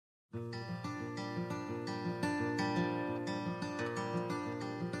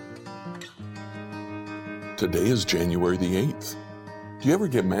Today is January the 8th. Do you ever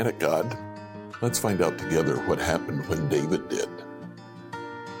get mad at God? Let's find out together what happened when David did.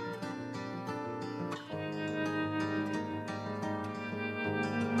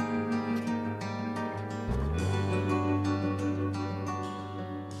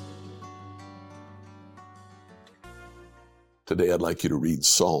 Today I'd like you to read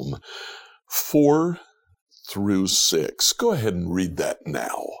Psalm 4 through 6. Go ahead and read that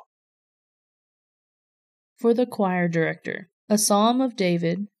now. For the choir director, a psalm of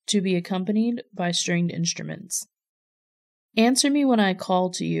David to be accompanied by stringed instruments. Answer me when I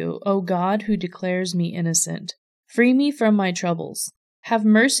call to you, O God who declares me innocent. Free me from my troubles. Have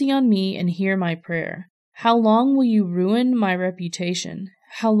mercy on me and hear my prayer. How long will you ruin my reputation?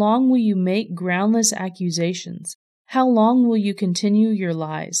 How long will you make groundless accusations? How long will you continue your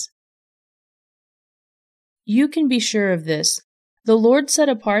lies? You can be sure of this. The Lord set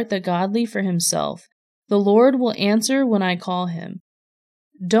apart the godly for himself. The Lord will answer when I call him.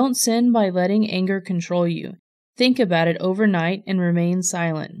 Don't sin by letting anger control you. Think about it overnight and remain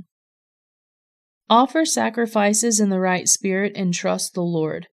silent. Offer sacrifices in the right spirit and trust the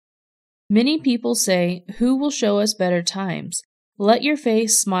Lord. Many people say, "Who will show us better times?" Let your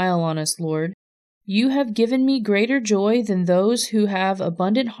face smile on us, Lord. You have given me greater joy than those who have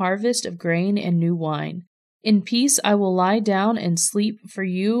abundant harvest of grain and new wine. In peace I will lie down and sleep, for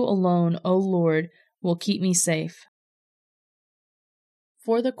you alone, O Lord, will keep me safe.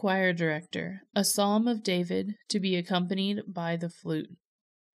 For the choir director, a psalm of David to be accompanied by the flute.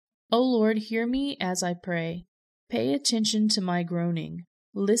 O Lord, hear me as I pray. Pay attention to my groaning.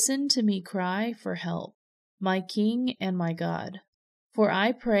 Listen to me cry for help, my King and my God. For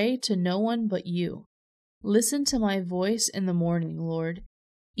I pray to no one but you. Listen to my voice in the morning, Lord.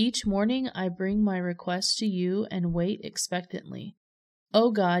 Each morning I bring my request to you and wait expectantly. O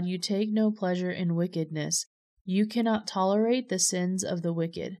God, you take no pleasure in wickedness. You cannot tolerate the sins of the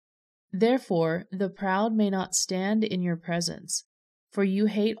wicked. Therefore, the proud may not stand in your presence, for you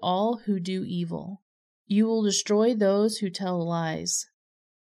hate all who do evil. You will destroy those who tell lies.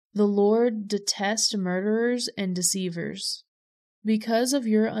 The Lord detests murderers and deceivers. Because of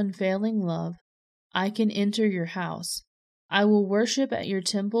your unfailing love, I can enter your house. I will worship at your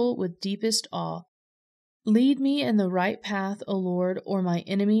temple with deepest awe. Lead me in the right path, O Lord, or my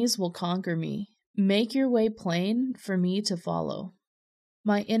enemies will conquer me. Make your way plain for me to follow.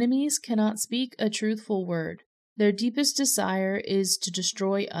 My enemies cannot speak a truthful word. Their deepest desire is to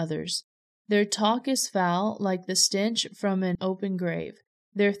destroy others. Their talk is foul, like the stench from an open grave.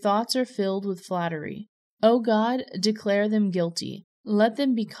 Their thoughts are filled with flattery. O God, declare them guilty. Let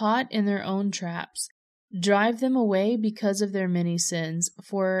them be caught in their own traps. Drive them away because of their many sins,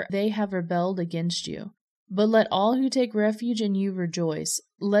 for they have rebelled against you. But let all who take refuge in you rejoice.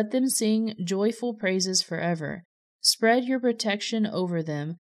 Let them sing joyful praises forever. Spread your protection over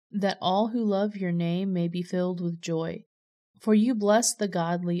them, that all who love your name may be filled with joy. For you bless the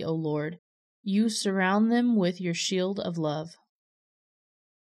godly, O Lord. You surround them with your shield of love.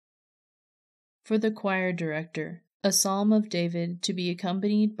 For the choir director, a psalm of David to be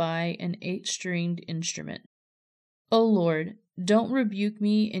accompanied by an 8-stringed instrument. O Lord, don't rebuke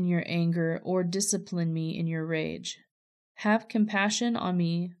me in your anger or discipline me in your rage. Have compassion on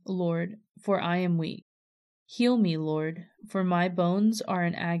me, Lord, for I am weak. Heal me, Lord, for my bones are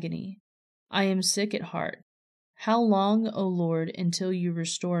in agony. I am sick at heart. How long, O Lord, until you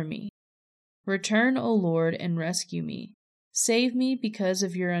restore me? Return, O Lord, and rescue me. Save me because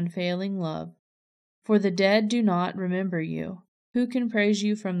of your unfailing love. For the dead do not remember you. Who can praise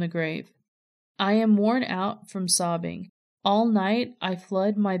you from the grave? I am worn out from sobbing. All night I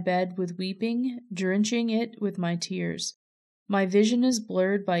flood my bed with weeping, drenching it with my tears. My vision is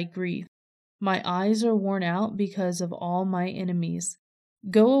blurred by grief. My eyes are worn out because of all my enemies.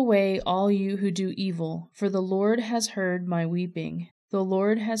 Go away, all you who do evil, for the Lord has heard my weeping. The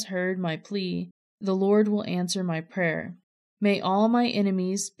Lord has heard my plea. The Lord will answer my prayer. May all my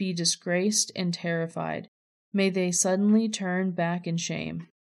enemies be disgraced and terrified. May they suddenly turn back in shame.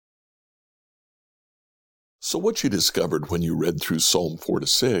 So what you discovered when you read through Psalm 4 to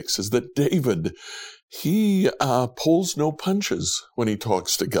 6 is that David, he pulls no punches when he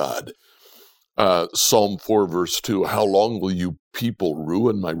talks to God. Psalm 4 verse 2, how long will you people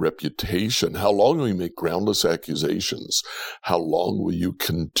ruin my reputation? How long will you make groundless accusations? How long will you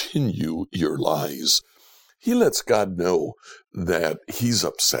continue your lies? He lets God know that he's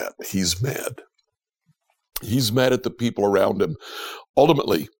upset. He's mad. He's mad at the people around him.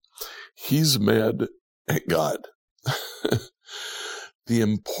 Ultimately, he's mad at God. The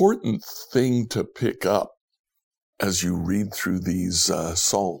important thing to pick up as you read through these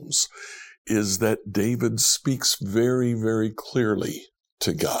Psalms is that David speaks very, very clearly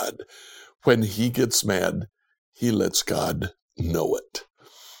to God. When he gets mad, he lets God know it.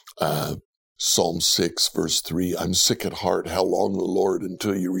 Psalm 6, verse 3, I'm sick at heart. How long, O Lord,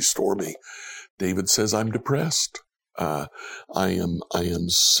 until you restore me? David says, I'm depressed. I am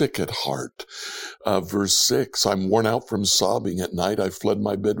sick at heart. Verse 6, I'm worn out from sobbing. At night I flood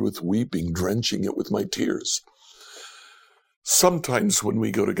my bed with weeping, drenching it with my tears. Sometimes when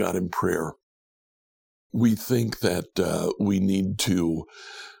we go to God in prayer, we think that we need to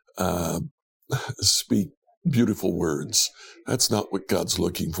speak beautiful words. That's not what God's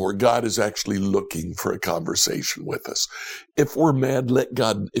looking for. God is actually looking for a conversation with us. If we're mad,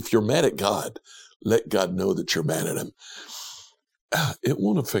 if you're mad at God, let God know that you're mad at him. It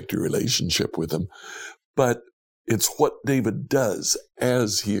won't affect your relationship with him, but it's what David does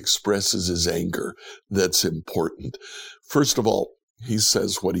as he expresses his anger that's important. First of all, he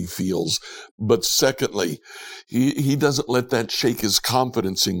says what he feels. But secondly, he doesn't let that shake his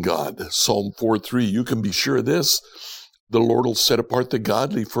confidence in God. Psalm 4:3, you can be sure of this. The Lord will set apart the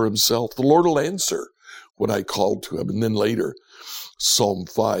godly for himself. The Lord will answer when I call to him. And then later, Psalm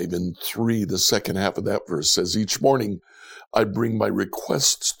 5:3, the second half of that verse says, each morning I bring my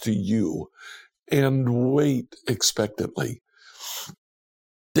requests to you and wait expectantly.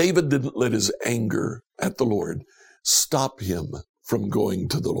 David didn't let his anger at the Lord stop him from going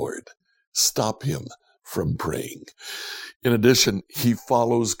to the Lord, stop him from praying. In addition, he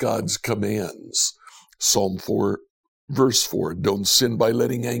follows God's commands. Psalm 4, verse 4, don't sin by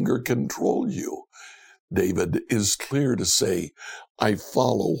letting anger control you. David is clear to say, I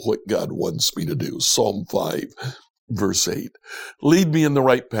follow what God wants me to do. Psalm 5, verse 8, lead me in the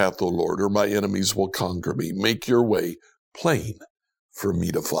right path, O Lord, or my enemies will conquer me. Make your way plain for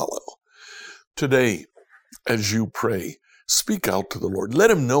me to follow. Today, as you pray, speak out to the Lord. Let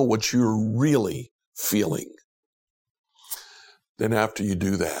him know what you're really feeling. Then after you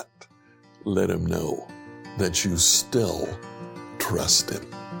do that, let him know that you still trust him.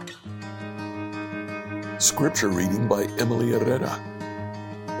 Scripture reading by Emily Herrera.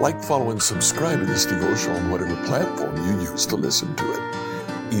 Like, follow, and subscribe to this devotional on whatever platform you use to listen to it.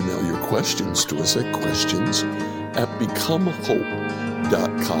 Email your questions to us at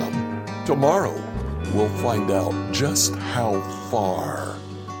questions@becomehope.com. Tomorrow, we'll find out just how far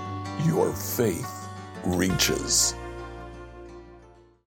your faith reaches.